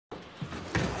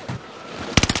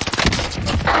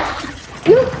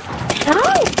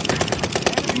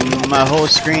My whole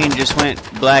screen just went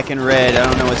black and red. I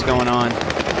don't know what's going on.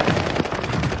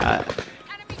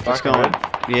 What's going on?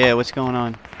 Yeah, what's going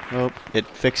on? Oh, it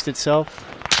fixed itself.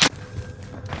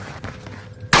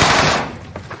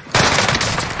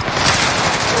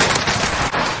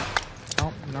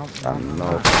 No.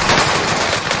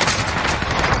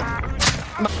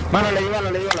 Mano, le di bala.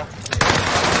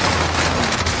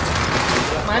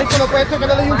 Marico, no puede ser que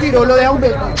le dé un tiro, lo deja un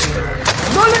beso.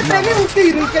 ¡No le pegué un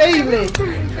tiro! ¡Increíble!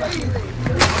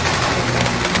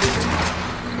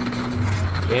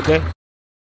 ¿Viste?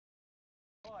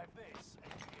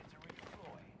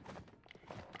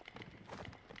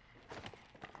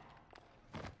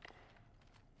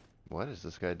 What is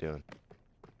this guy doing?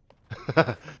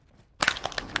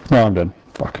 No, I'm dead.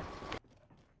 Fuck.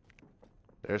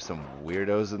 There's some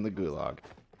weirdos in the Gulag.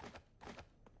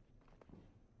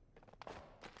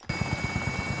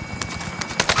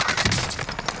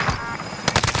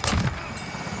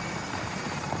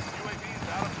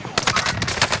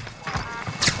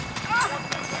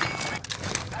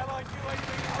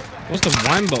 What's the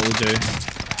wine bottle do?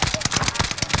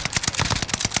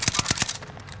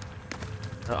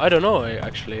 I don't know,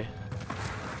 actually.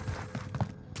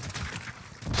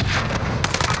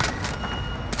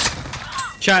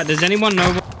 Chat, does anyone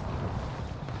know what...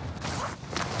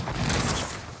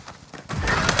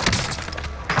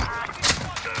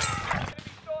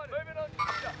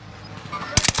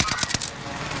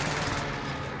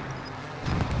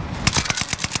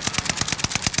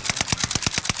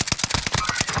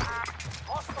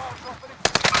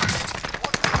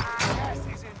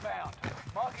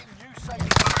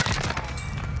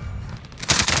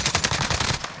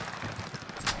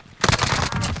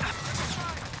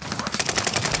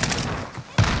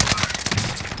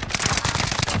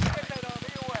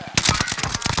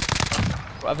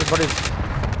 Everybody's...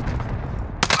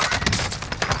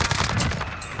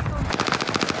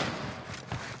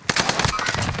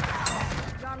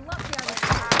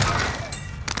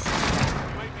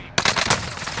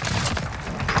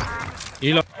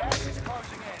 You lot...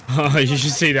 Oh, you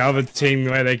should see the other team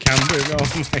where they camping. Oh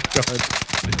my god.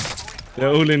 They're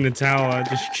all in the tower,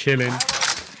 just chilling.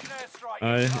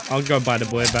 I'll go buy the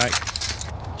boy back.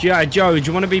 G.I. Joe, do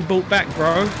you want to be brought back,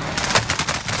 bro?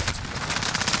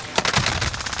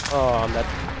 Oh, I'm dead.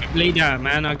 Bleed out,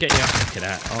 man. I'll get you. Look at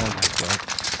that. Oh my god.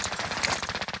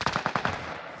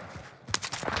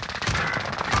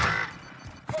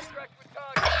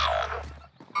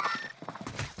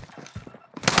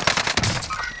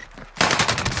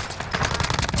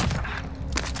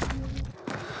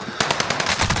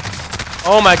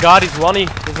 Oh my god, he's one-y.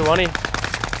 He's a one-y.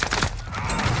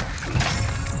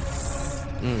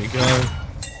 There we go.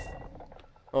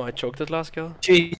 Oh, I choked it last kill. Jeez.